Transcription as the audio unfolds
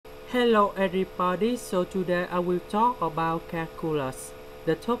Hello everybody, so today I will talk about calculus.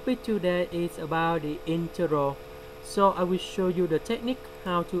 The topic today is about the integral. So I will show you the technique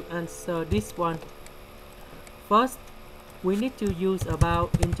how to answer this one. First, we need to use about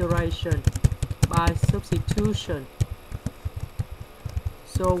integration by substitution.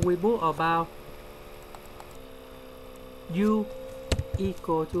 So we put about u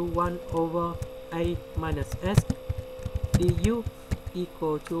equal to 1 over a minus s du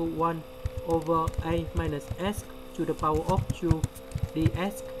equal to 1 over a minus s to the power of 2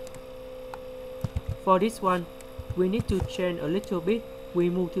 ds. For this one, we need to change a little bit. We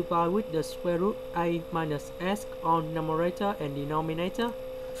multiply with the square root a minus s on numerator and denominator.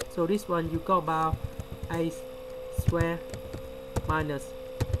 So this one you got about a square minus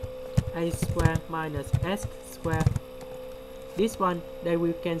s square. This one, they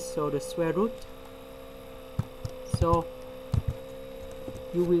will cancel the square root. So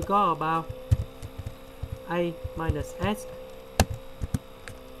you will go about a minus s.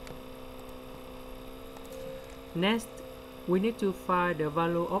 Next, we need to find the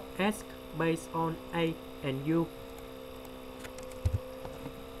value of s based on a and u.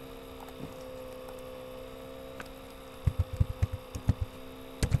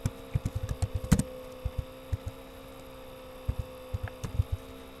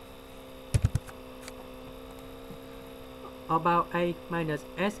 About a minus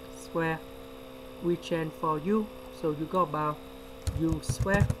s square, we change for u, so you go about u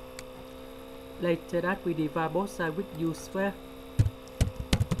square. Later that we divide both sides with u square.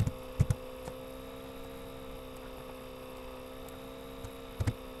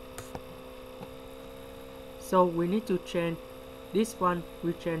 So we need to change this one,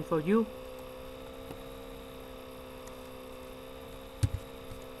 we change for u.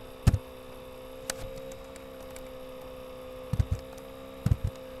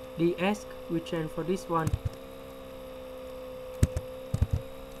 ds we change for this one,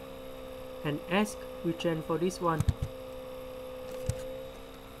 and s we change for this one.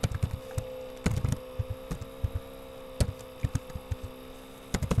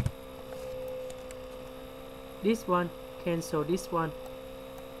 This one cancel this one.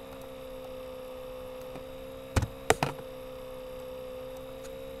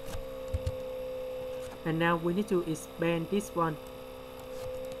 And now we need to expand this one.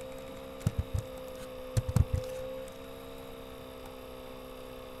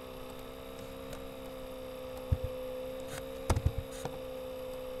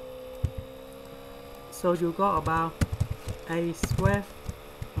 So you got about a square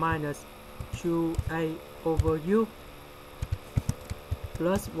minus 2a over u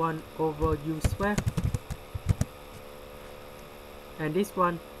plus 1 over u square, and this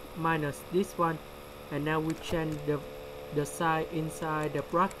one minus this one, and now we change the sign inside the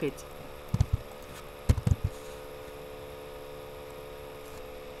bracket.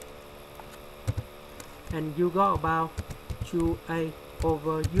 And you got about 2a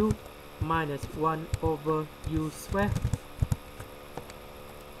over u minus 1 over u square.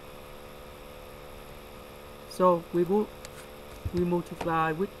 So we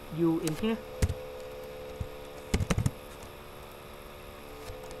multiply with u in here,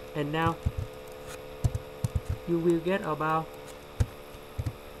 and now you will get about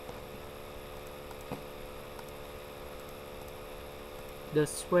the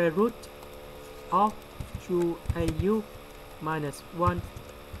square root of 2au minus 1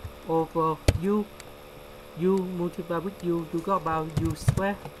 over u. U multiply with u, you got about u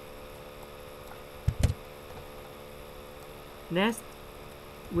square. Next,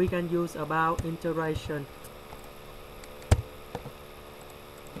 we can use about integration.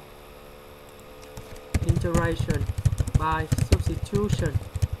 Integration by substitution.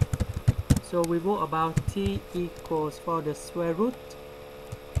 So we put about t equals for the square root.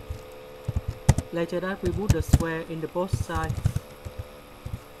 Later that we put the square in the both sides.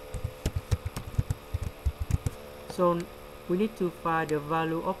 So we need to find the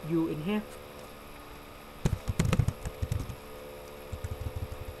value of u in here.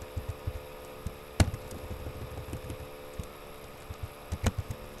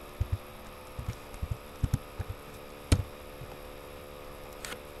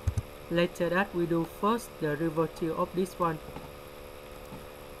 Later that we do first the derivative of this one,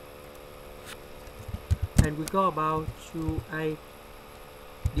 and we go about 2a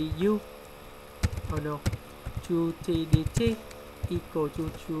du, oh no, 2t dt equal to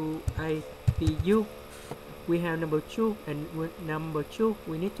 2a du. We have number 2, and with number 2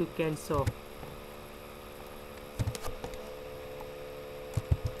 we need to cancel.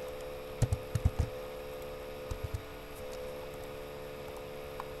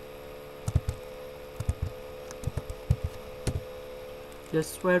 The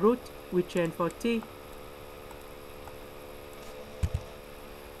square root we change for t.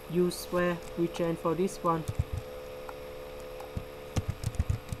 U square we change for this one.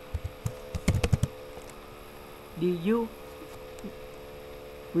 Du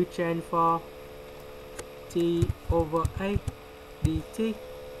we change for t over a dt.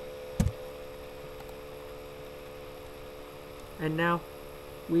 And now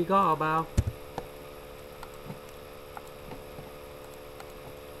we got about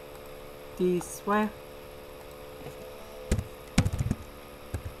t square,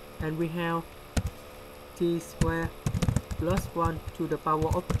 and we have t square plus 1 to the power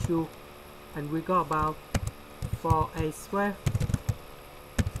of 2, and we got about 4a square,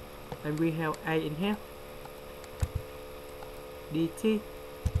 and we have a in here dt.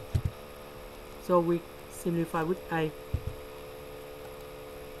 So we simplify with a.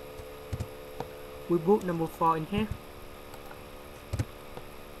 We put number 4 in here.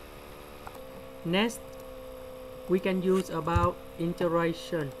 Next, we can use about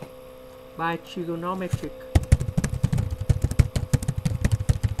integration by trigonometric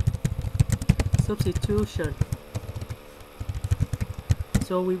substitution.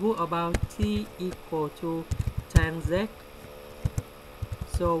 So we put about t equal to tan z.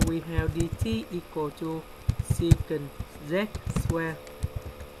 So we have dt equal to secant z square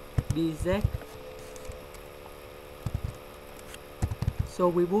dz. So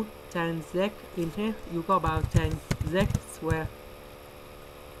we put tan z in here, you got about tan z square.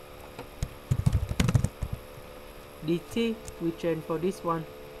 dt we change for this one.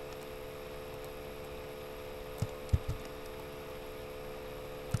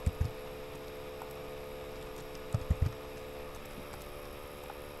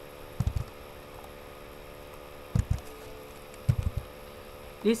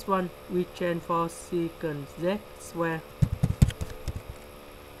 This one we change for secant z square.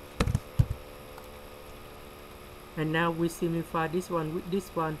 And now we simplify this one with this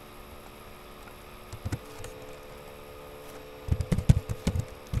one.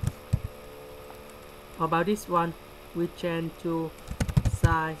 About this one, we change to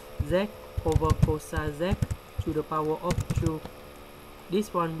sin z over cosine z to the power of 2.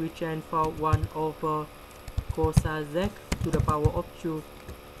 This one we change for 1 over cosine z to the power of 2.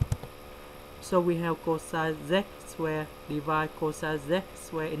 So we have cosine z square divide cosine z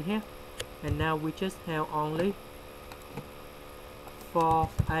square in here. And now we just have only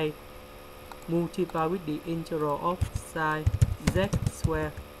 4a multiply with the integral of sin z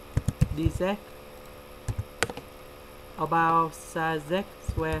square dz about sin z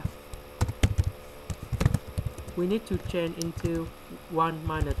square. We need to change into 1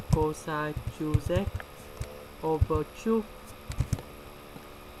 minus cosine 2z over 2.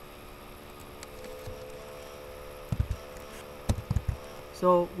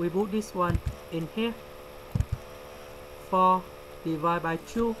 So we put this one in here. 4 divided by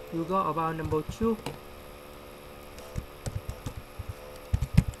 2, you got about number 2.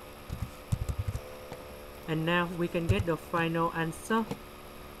 And now we can get the final answer.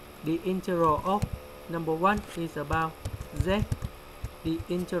 The integral of number 1 is about z. The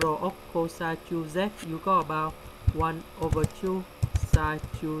integral of cosine 2z, you got about 1 over 2 sin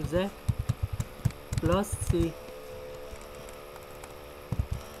 2z plus c.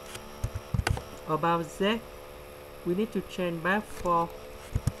 About z, we need to change back for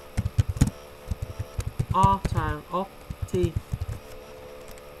r times of t.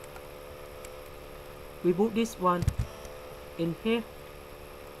 We put this one in here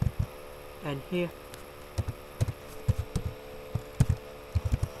and here.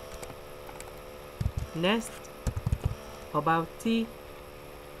 Next, about t,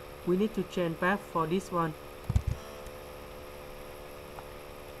 we need to change back for this one.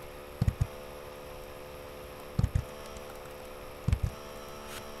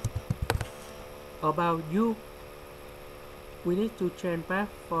 About u, we need to change back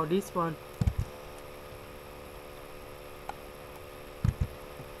for this one.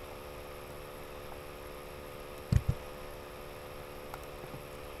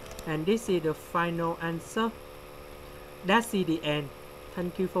 And this is the final answer. That's the end.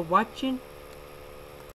 Thank you for watching.